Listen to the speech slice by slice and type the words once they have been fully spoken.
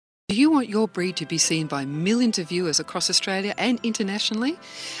Do you want your breed to be seen by millions of viewers across Australia and internationally?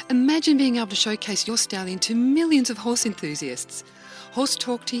 Imagine being able to showcase your stallion to millions of horse enthusiasts. Horse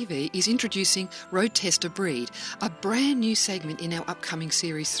Talk TV is introducing Road Tester Breed, a brand new segment in our upcoming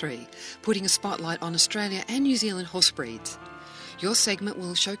Series 3, putting a spotlight on Australia and New Zealand horse breeds. Your segment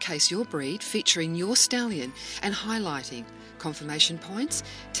will showcase your breed, featuring your stallion and highlighting confirmation points,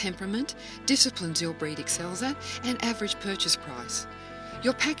 temperament, disciplines your breed excels at, and average purchase price.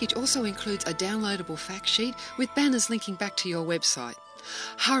 Your package also includes a downloadable fact sheet with banners linking back to your website.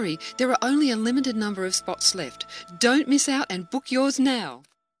 Hurry, there are only a limited number of spots left. Don't miss out and book yours now.